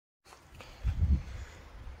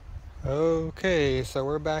Okay, so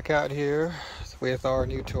we're back out here with our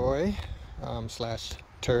new toy slash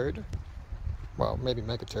turd. Well, maybe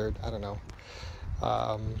mega turd, I don't know.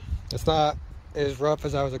 It's not as rough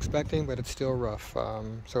as I was expecting, but it's still rough.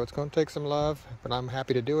 So it's going to take some love, but I'm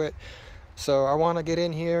happy to do it. So I want to get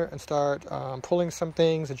in here and start pulling some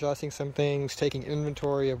things, adjusting some things, taking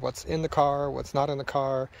inventory of what's in the car, what's not in the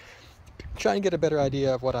car, trying to get a better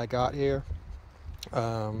idea of what I got here.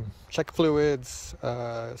 Check fluids,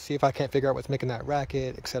 see if I can't figure out what's making that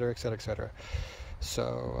racket, etc, etc, etc.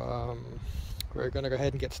 So we're gonna go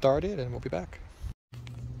ahead and get started and we'll be back.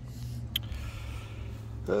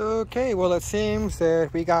 Okay, well, it seems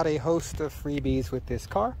that we got a host of freebies with this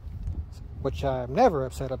car, which I'm never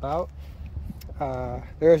upset about.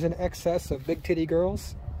 There's an excess of big titty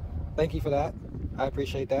girls. Thank you for that. I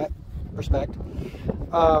appreciate that. Respect.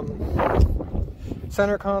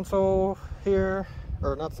 Center console here,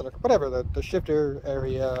 or not center, whatever, the shifter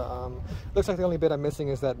area. Looks like the only bit I'm missing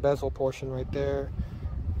is that bezel portion right there,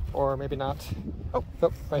 or maybe not. Oh,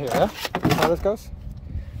 nope, right here. Yeah, see how this goes?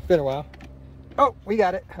 It's been a while. Oh, we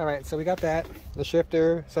got it. All right, so we got that, the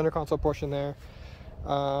shifter, center console portion there.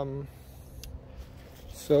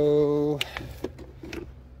 So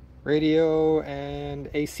radio and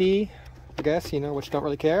AC, I guess, you know, which don't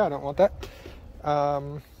really care. I don't want that.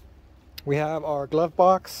 We have our glove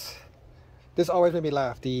box. This always made me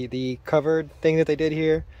laugh. The covered thing that they did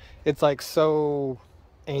here, it's like so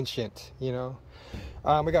ancient, you know.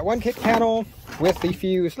 We got one kick panel with the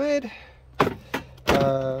fuse lid.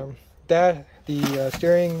 The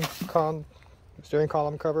steering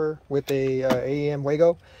column cover with a AEM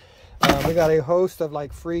Wago. We got a host of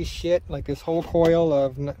like free shit, like this whole coil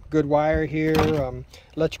of good wire here,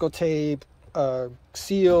 electrical tape,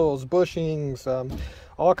 seals, bushings,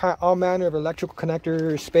 all manner of electrical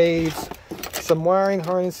connectors, spades, some wiring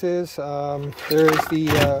harnesses. There's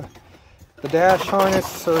the dash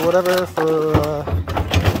harness or whatever for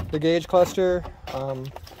the gauge cluster,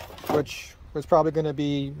 which was probably going to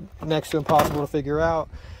be next to impossible to figure out,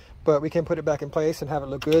 but we can put it back in place and have it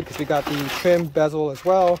look good because we got the trim bezel as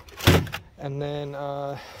well. And then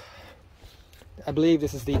I believe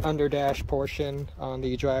this is the under dash portion on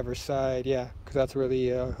the driver's side, yeah, because that's where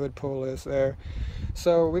the hood pull is there.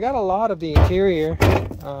 So we got a lot of the interior,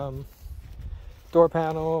 door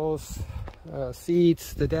panels,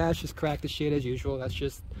 seats. The dash is cracked as shit as usual. That's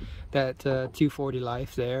just that 240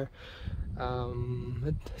 life there.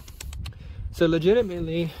 So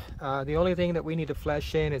legitimately, the only thing that we need to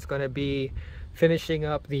flesh in is going to be finishing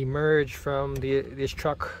up the merge from this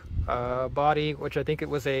truck body, which I think it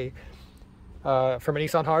was a from a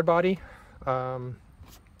Nissan hard body. Let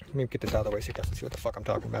me get this out of the way so you guys can see what the fuck I'm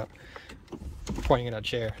talking about. Pointing at a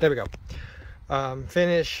chair. There we go.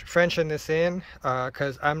 Finish Frenching this in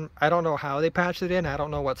because I don't know how they patched it in. I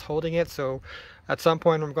don't know what's holding it. So at some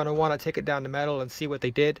point I'm going to want to take it down to metal and see what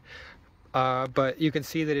they did. But you can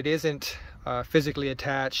see that it isn't physically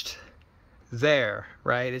attached there,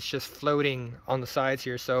 right? It's just floating on the sides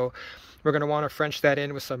here. So we're going to want to French that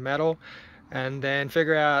in with some metal and then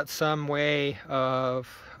figure out some way of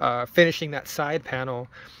finishing that side panel,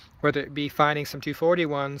 whether it be finding some 240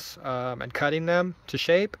 ones and cutting them to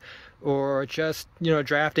shape, or just, you know,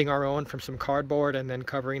 drafting our own from some cardboard and then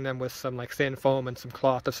covering them with some like thin foam and some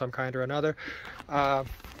cloth of some kind or another. I'm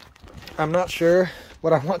not sure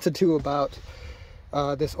what I want to do about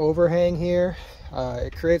this overhang here.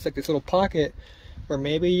 It creates like this little pocket where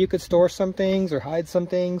maybe you could store some things or hide some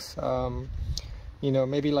things. You know,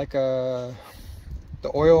 maybe like the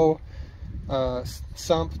oil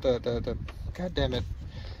sump, god damn it,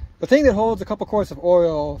 the thing that holds a couple quarts of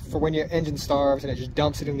oil for when your engine starves and it just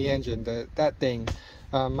dumps it in the engine. That thing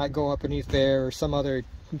might go up beneath there, or some other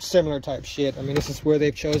similar type shit. I mean, this is where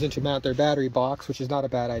they've chosen to mount their battery box, which is not a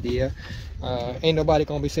bad idea. Ain't nobody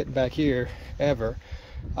gonna be sitting back here ever.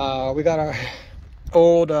 We got our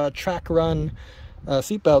old track run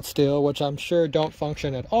seatbelts still, which I'm sure don't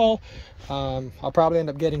function at all. I'll probably end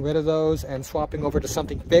up getting rid of those and swapping over to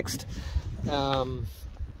something fixed,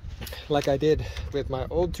 like I did with my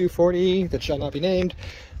old 240 that shall not be named.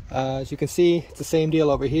 As you can see, it's the same deal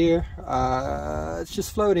over here. It's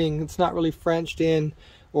just floating. It's not really Frenched in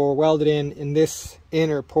or welded in this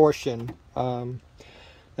inner portion.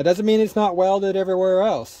 That doesn't mean it's not welded everywhere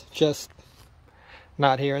else, just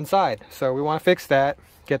not here inside. So we want to fix that,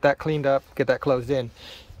 get that cleaned up, get that closed in,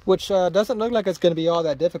 which doesn't look like it's going to be all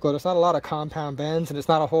that difficult. It's not a lot of compound bends, and it's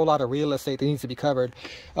not a whole lot of real estate that needs to be covered.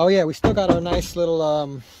 Oh yeah, we still got our nice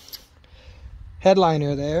little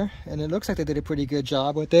headliner there, and it looks like they did a pretty good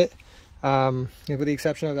job with it. with the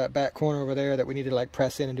exception of that back corner over there that we need to like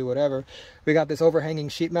press in and do whatever. We got this overhanging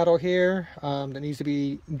sheet metal here that needs to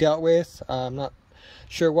be dealt with. I'm not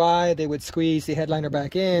sure why they would squeeze the headliner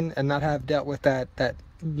back in and not have dealt with that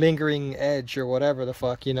lingering edge or whatever the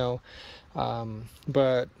fuck, you know.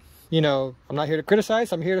 But you know, I'm not here to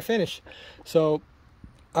criticize, I'm here to finish. So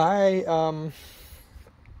I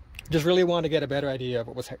just really wanted to get a better idea of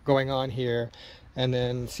what was going on here, and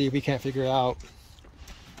then see if we can't figure out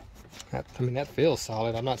that. I mean, that feels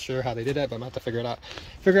solid. I'm not sure how they did that, but I'm going to have to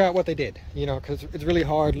figure out what they did, you know, because it's really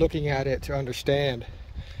hard looking at it to understand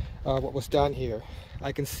what was done here.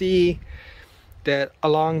 I can see that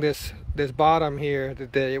along this bottom here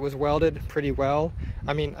that it was welded pretty well.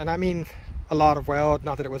 I mean a lot of weld,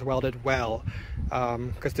 not that it was welded well,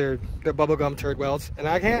 because they're bubblegum turd welds, and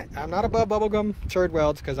I'm not above bubblegum turd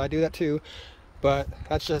welds because I do that too, but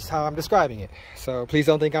that's just how I'm describing it. So please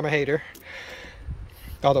don't think I'm a hater,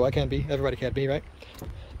 although I can be. Everybody can be, right?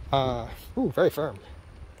 Ooh, very firm.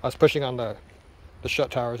 I was pushing on the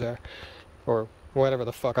shut towers there, or whatever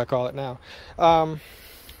the fuck I call it now.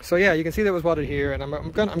 So yeah, you can see that it was welded here, and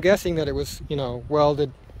I'm guessing that it was, you know,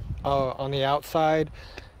 welded on the outside.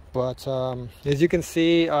 But as you can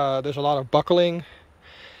see, there's a lot of buckling.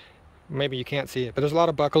 Maybe you can't see it, but there's a lot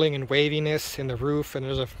of buckling and waviness in the roof, and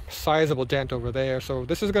there's a sizable dent over there. So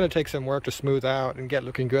this is going to take some work to smooth out and get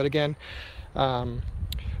looking good again.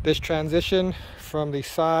 This transition from the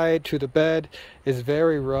side to the bed is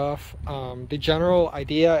very rough. The general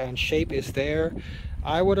idea and shape is there.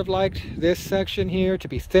 I would have liked this section here to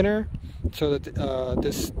be thinner so that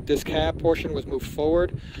this cab portion was moved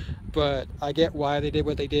forward, but I get why they did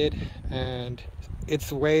what they did, and it's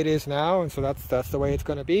the way it is now, and so that's the way it's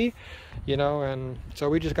going to be, you know. And so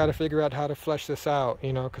we just got to figure out how to flesh this out,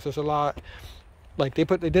 you know, because there's a lot. Like they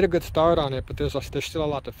did a good start on it, but there's still a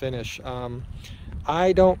lot to finish.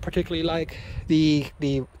 I don't particularly like the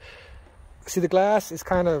glass is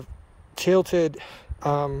kind of tilted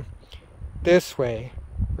this way,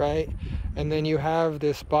 right? And then you have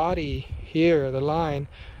this body here, the line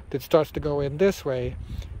that starts to go in this way.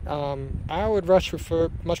 I would much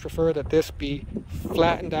prefer that this be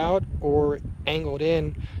flattened out or angled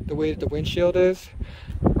in the way that the windshield is,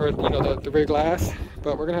 or you know, the rear glass.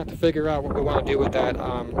 But we're gonna have to figure out what we want to do with that,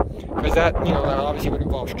 because that, you know, that obviously would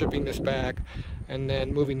involve stripping this back and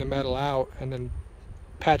then moving the metal out and then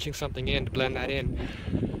patching something in to blend that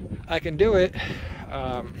in. I can do it.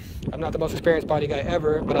 I'm not the most experienced body guy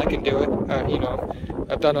ever, but I can do it. You know,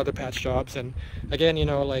 I've done other patch jobs, and again, you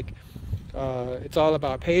know, like it's all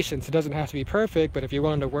about patience. It doesn't have to be perfect, but if you're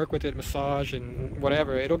willing to work with it, massage and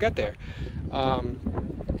whatever, it'll get there.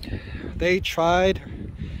 They tried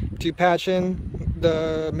to patch in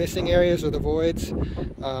the missing areas or the voids,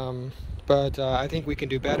 but I think we can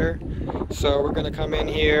do better. So we're going to come in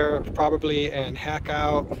here probably and hack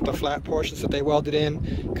out the flat portions that they welded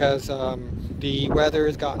in, because the weather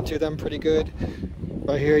has gotten to them pretty good.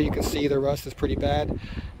 Right here you can see the rust is pretty bad.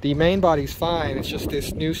 The main body's fine, it's just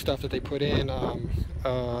this new stuff that they put in,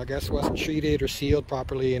 I guess wasn't treated or sealed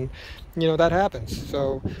properly, and you know, that happens.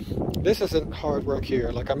 So this isn't hard work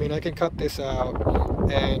here. Like, I mean, I can cut this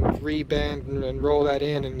out and re-bend and roll that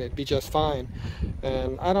in and it'd be just fine.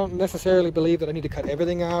 And I don't necessarily believe that I need to cut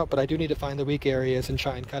everything out, but I do need to find the weak areas and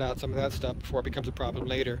try and cut out some of that stuff before it becomes a problem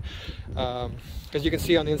later. Because you can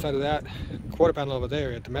see on the inside of that quarter panel over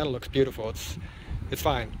there, the metal looks beautiful. It's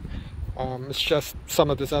fine. It's just some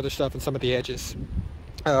of this other stuff and some of the edges.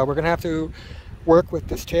 We're gonna have to work with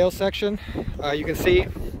this tail section. You can see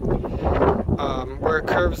where it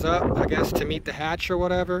curves up, I guess, to meet the hatch or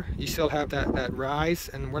whatever. You still have that rise,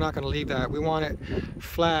 and we're not gonna leave that. We want it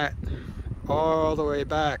flat all the way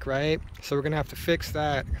back, right? So we're gonna have to fix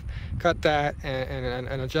that, cut that,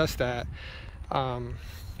 and adjust that. And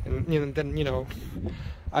you know, then, you know,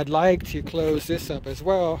 I'd like to close this up as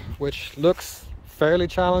well, which looks fairly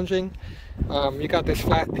challenging. You got this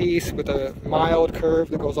flat piece with a mild curve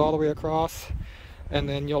that goes all the way across, and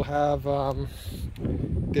then you'll have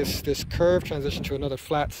this curve transition to another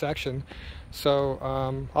flat section. So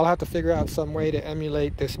I'll have to figure out some way to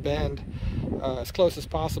emulate this bend as close as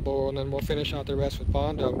possible, and then we'll finish out the rest with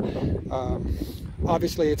Bondo.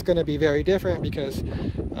 Obviously it's going to be very different because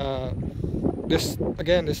this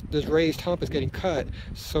raised hump is getting cut,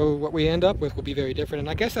 so what we end up with will be very different, and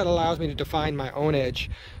I guess that allows me to define my own edge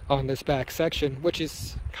on this back section, which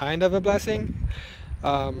is kind of a blessing.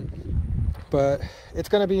 But it's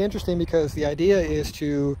going to be interesting because the idea is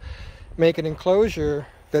to make an enclosure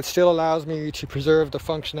that still allows me to preserve the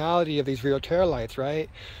functionality of these rear tail lights, right?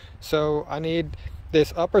 So I need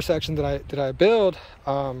this upper section that I build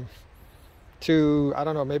to, I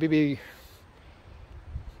don't know, maybe be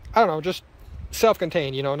I don't know, just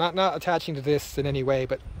self-contained, you know, not attaching to this in any way,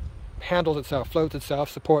 but handles itself, floats itself,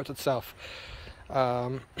 supports itself.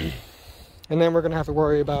 And then we're gonna have to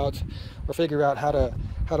worry about or figure out how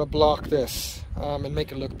to block this and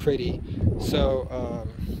make it look pretty, so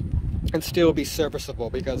and still be serviceable,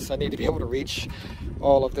 because I need to be able to reach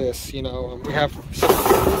all of this, you know. We have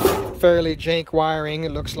some fairly jank wiring,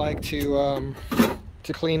 it looks like, to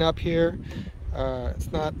clean up here.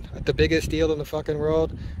 It's not the biggest deal in the fucking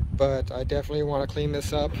world, but I definitely want to clean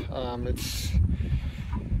this up.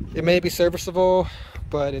 It may be serviceable,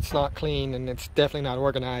 but it's not clean, and it's definitely not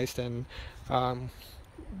organized, and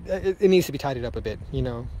it needs to be tidied up a bit, you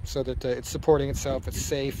know, so that it's supporting itself, it's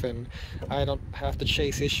safe, and I don't have to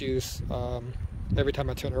chase issues every time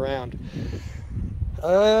I turn around.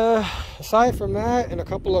 Aside from that, and a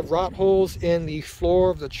couple of rot holes in the floor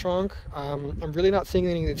of the trunk, I'm really not seeing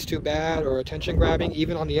anything that's too bad or attention grabbing.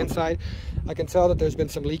 Even on the inside, I can tell that there's been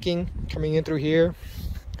some leaking coming in through here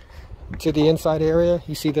to the inside area.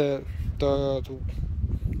 You see the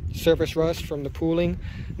surface rust from the pooling.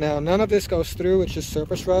 Now, none of this goes through, it's just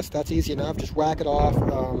surface rust. That's easy enough, just whack it off,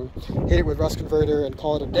 hit it with rust converter and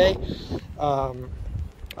call it a day.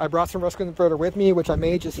 I brought some rust converter with me, which I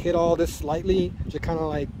may just hit all this slightly to kind of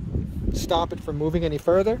like stop it from moving any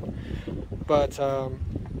further. But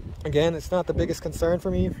again, it's not the biggest concern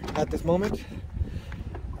for me at this moment.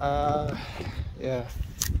 Yeah,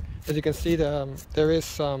 as you can see, there is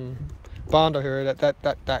some Bondo here.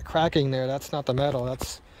 That cracking there, that's not the metal.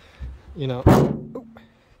 That's, you know.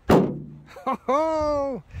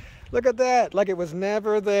 Oh, look at that! Like it was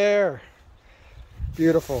never there.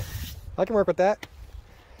 Beautiful. I can work with that.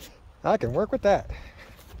 I can work with that.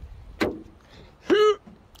 Get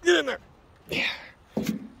in there. Yeah.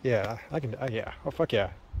 Yeah, I can. Yeah. Oh, fuck yeah.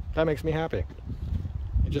 That makes me happy.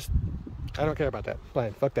 I don't care about that.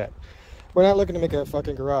 Fine. Fuck that. We're not looking to make a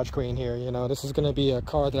fucking garage queen here, you know. This is going to be a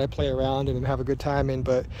car that I play around in and have a good time in,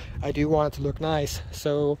 but I do want it to look nice.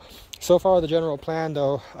 So far the general plan,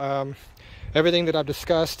 though, everything that I've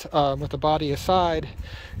discussed with the body aside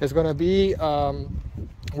is going to be,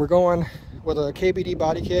 we're going with a KBD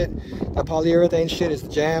body kit. That polyurethane shit is the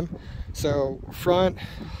jam. So front,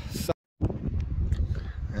 side,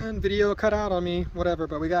 and video cut out on me, whatever,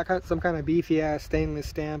 but we got some kind of beefy ass stainless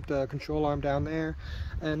stamped control arm down there,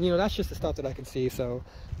 and you know, that's just the stuff that I can see. So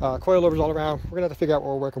coilovers all around. We're gonna have to figure out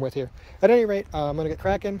what we're working with here. At any rate, I'm gonna get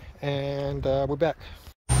cracking, and we're back.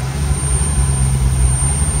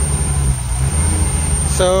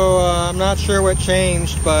 So I'm not sure what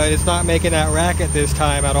changed, but it's not making that racket this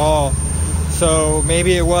time at all. So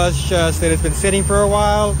maybe it was just that it's been sitting for a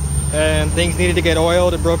while and things needed to get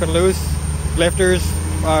oiled and broken loose, lifters,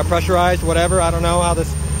 pressurized, whatever. I don't know how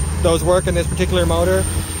those work in this particular motor,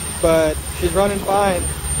 but she's running fine.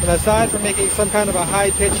 And aside from making some kind of a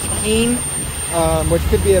high-pitched keen, which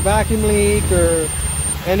could be a vacuum leak or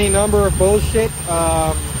any number of bullshit,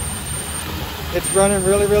 it's running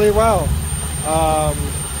really, really well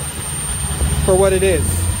for what it is.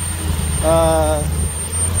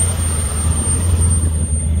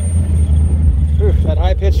 That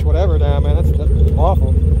high-pitched whatever down, man, that's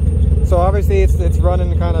awful. So obviously it's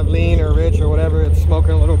running kind of lean or rich or whatever. It's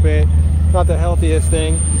smoking a little bit. Not the healthiest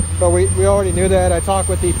thing, but we already knew that. I talked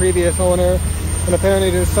with the previous owner, and apparently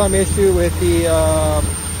there's some issue with the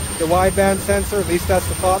wideband sensor. At least that's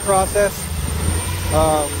the thought process,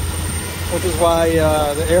 which is why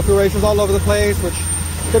the air fluid is all over the place, which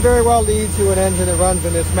could very well lead to an engine that runs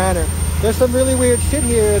in this manner. There's some really weird shit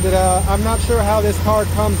here that I'm not sure how this car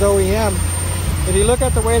comes OEM. If you look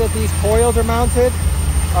at the way that these coils are mounted,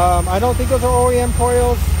 I don't think those are OEM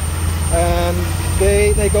coils, and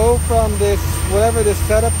they go from this, whatever this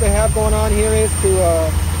setup they have going on here is, to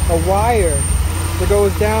a wire that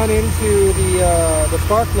goes down into the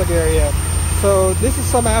spark plug area. So this is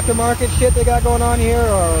some aftermarket shit they got going on here,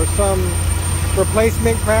 or some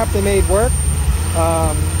replacement crap they made work.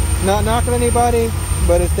 Not knocking anybody,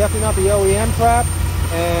 but it's definitely not the OEM crap,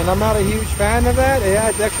 and I'm not a huge fan of that. It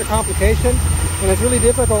adds extra complication, and it's really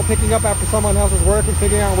difficult picking up after someone else's work and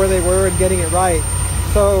figuring out where they were and getting it right.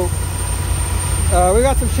 So we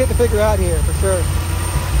got some shit to figure out here for sure.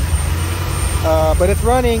 But it's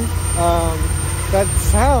running. That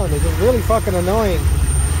sound is just really fucking annoying.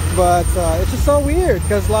 But it's just so weird,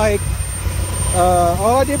 because like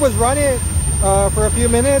all I did was run it for a few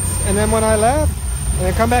minutes, and then when I left and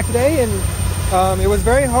then come back today, and it was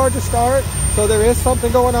very hard to start. So there is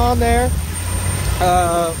something going on there.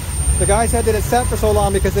 The guy said that it sat for so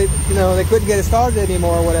long because they couldn't get it started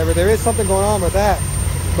anymore or whatever. There is something going on with that,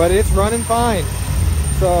 but it's running fine.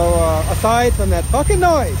 So aside from that fucking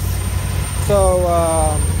noise, so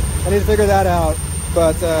I need to figure that out.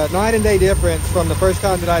 but night and day difference from the first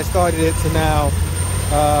time that I started it to now.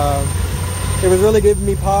 It was really giving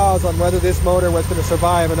me pause on whether this motor was going to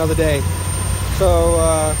survive another day.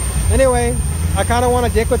 So anyway, I kind of want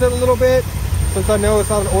to dick with it a little bit, since I know it's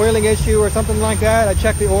not an oiling issue or something like that. I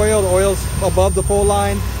checked the oil's above the full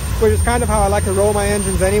line, which is kind of how I like to roll my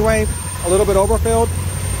engines anyway, a little bit overfilled.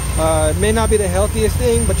 It may not be the healthiest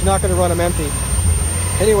thing, but you're not going to run them empty.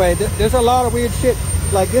 Anyway, there's a lot of weird shit.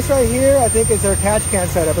 Like this right here, I think is their catch can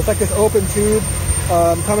setup. It's like this open tube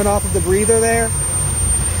coming off of the breather there.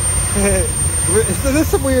 There's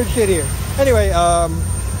some weird shit here. Anyway,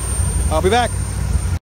 I'll be back.